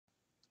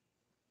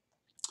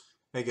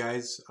Hey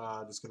guys,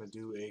 just going to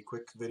do a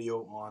quick video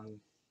on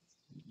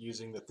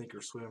using the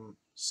thinkorswim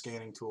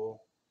scanning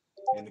tool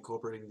and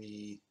incorporating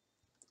the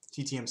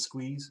TTM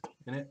squeeze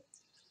in it.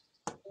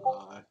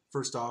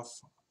 First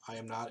off, I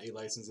am not a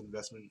licensed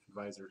investment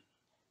advisor.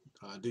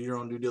 Do your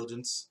own due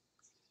diligence.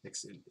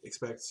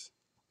 Expect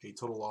a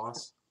total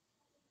loss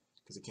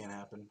because it can't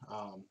happen.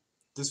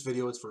 This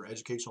video is for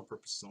educational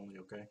purposes only,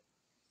 okay?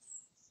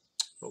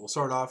 But we'll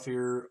start off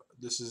here.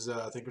 This is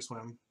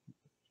thinkorswim.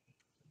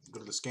 Go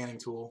to the scanning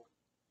tool.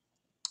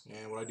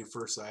 And what I do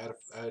first, I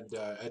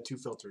add two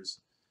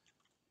filters.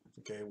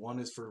 Okay, one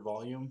is for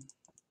volume,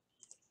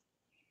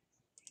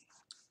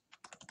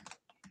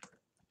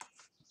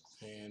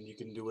 and you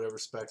can do whatever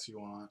specs you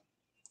want.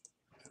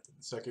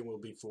 The second will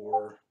be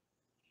for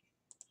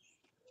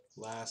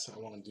last. I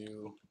want to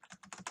do,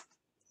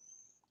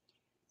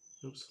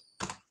 oops,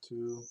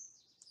 2,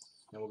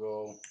 and we'll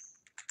go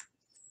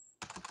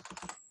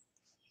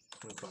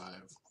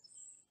 25.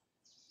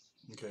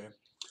 Okay.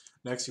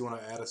 Next, you want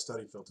to add a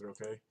study filter.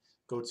 Okay.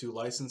 Go to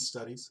License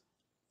Studies,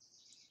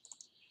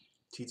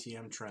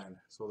 TTM Trend.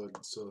 So that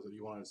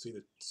you want to see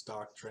the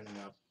stock trending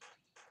up.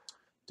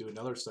 Do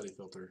another study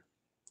filter.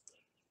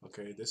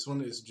 Okay, this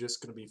one is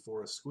just going to be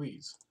for a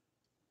squeeze.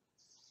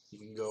 You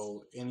can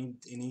go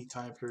any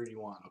time period you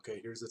want.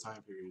 Okay, here's the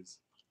time periods.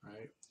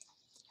 Right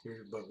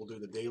here, but we'll do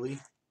the daily.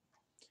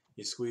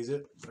 You squeeze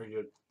it, or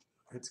you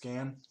hit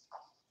scan.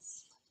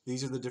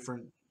 These are the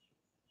different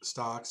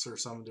stocks, or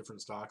some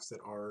different stocks that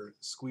are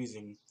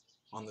squeezing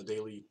on the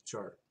daily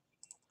chart.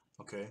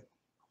 Okay,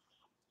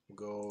 we'll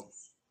go,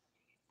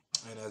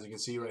 and as you can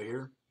see right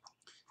here,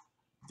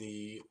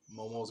 the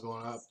Momo is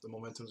going up, the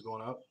momentum is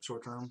going up,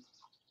 short term,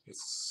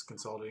 it's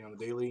consolidating on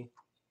the daily,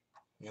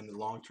 and the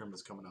long term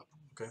is coming up.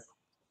 Okay.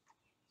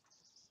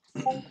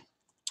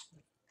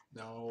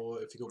 Now,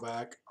 if you go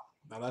back,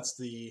 now that's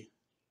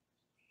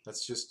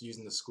just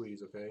using the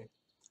squeeze. Okay.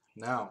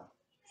 Now,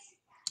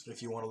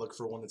 if you want to look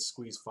for one that's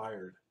squeeze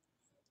fired,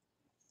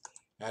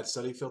 add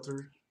study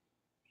filter,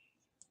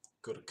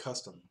 go to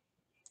custom.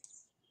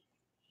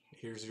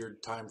 Here's your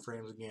time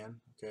frames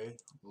again. Okay,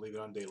 leave it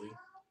on daily.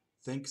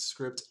 Think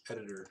script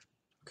editor.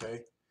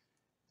 Okay,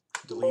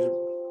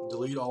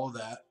 delete all of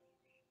that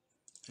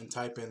and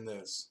type in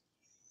this.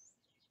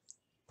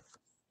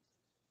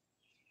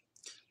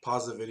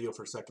 Pause the video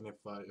for a second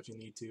if you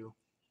need to.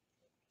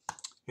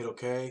 Hit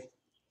OK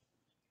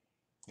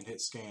and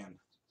hit scan.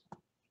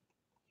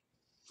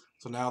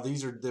 So now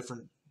these are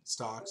different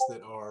stocks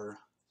that are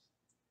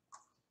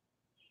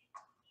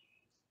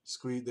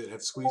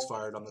have squeeze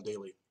fired on the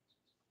daily.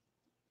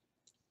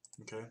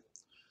 Okay,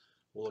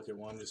 we'll look at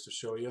one just to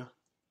show you.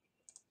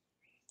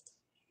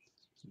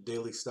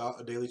 Daily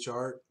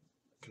chart,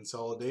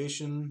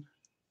 consolidation,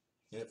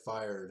 and it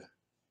fired.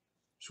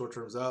 Short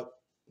term's up,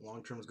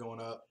 long term's going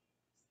up.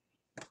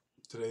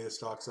 Today the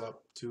stock's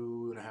up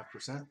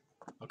 2.5%.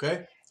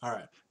 Okay, all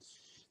right.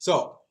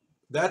 So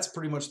that's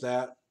pretty much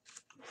that.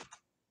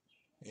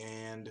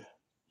 And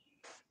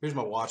here's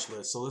my watch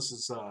list. So this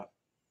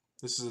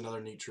is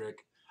another neat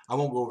trick. I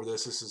won't go over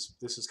this.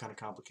 This is kind of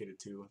complicated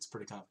too. It's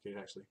pretty complicated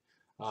actually.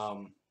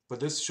 But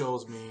this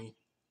shows me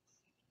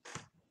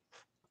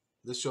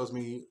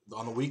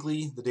on the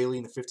weekly, the daily,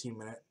 and the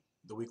 15-minute.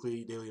 The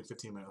weekly, daily, and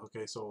 15-minute.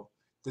 Okay, so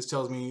this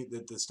tells me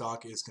that the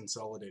stock is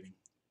consolidating.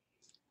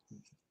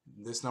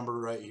 This number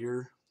right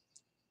here,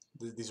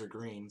 these are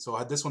green. So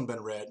had this one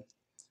been red,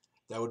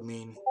 that would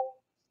mean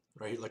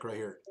right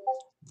here.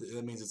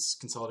 That means it's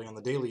consolidating on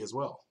the daily as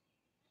well.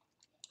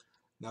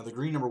 Now the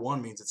green number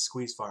 1 means it's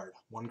squeeze fired.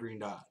 One green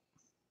dot.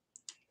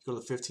 Go to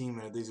the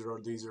 15-minute. These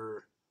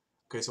are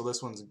okay. So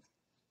this one's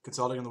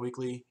consolidating on the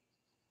weekly,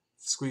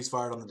 squeeze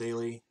fired on the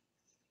daily,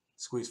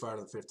 squeeze fired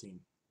on the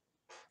 15.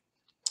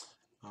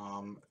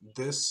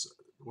 This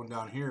one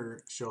down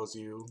here shows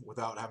you,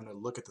 without having to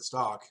look at the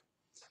stock,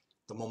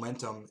 the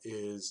momentum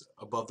is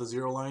above the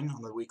 0 line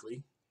on the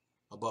weekly,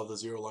 above the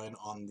 0 line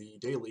on the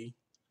daily,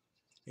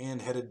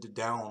 and headed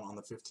down on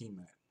the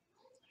 15-minute.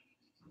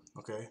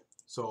 Okay,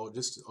 so I'll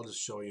just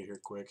show you here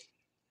quick.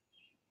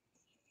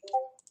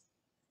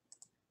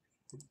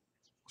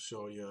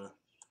 Show you.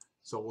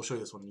 So we'll show you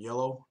this one: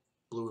 yellow,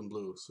 blue, and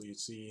blue. So you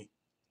see,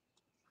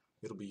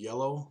 it'll be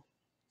yellow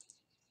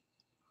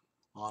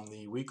on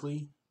the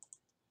weekly,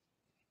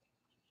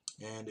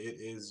 and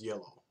it is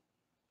yellow.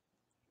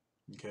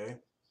 Okay,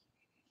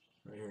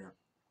 right here.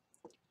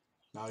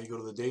 Now you go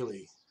to the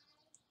daily,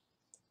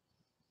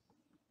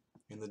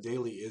 and the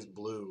daily is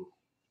blue.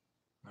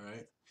 All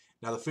right.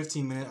 Now the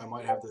 15-minute, I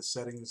might have the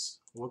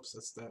settings. Whoops,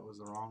 that was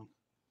the wrong.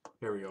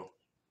 There we go.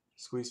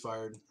 Squeeze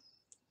fired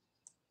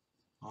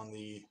on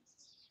the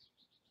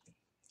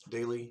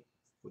daily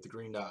with the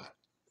green dot.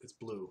 It's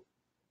blue.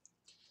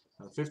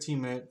 Now the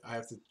 15-minute, I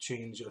have to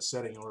change a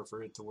setting in order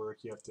for it to work.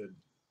 You have to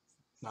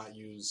not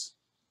use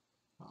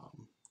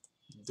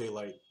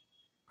daylight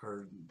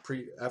or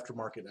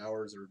aftermarket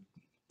hours or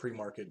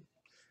pre-market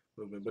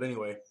movement. But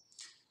anyway,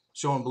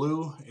 showing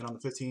blue, and on the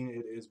 15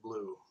 it is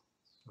blue.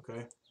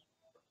 Okay,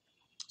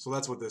 so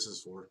that's what this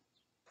is for.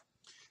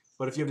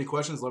 But if you have any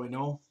questions, let me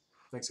know.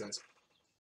 Thanks, guys.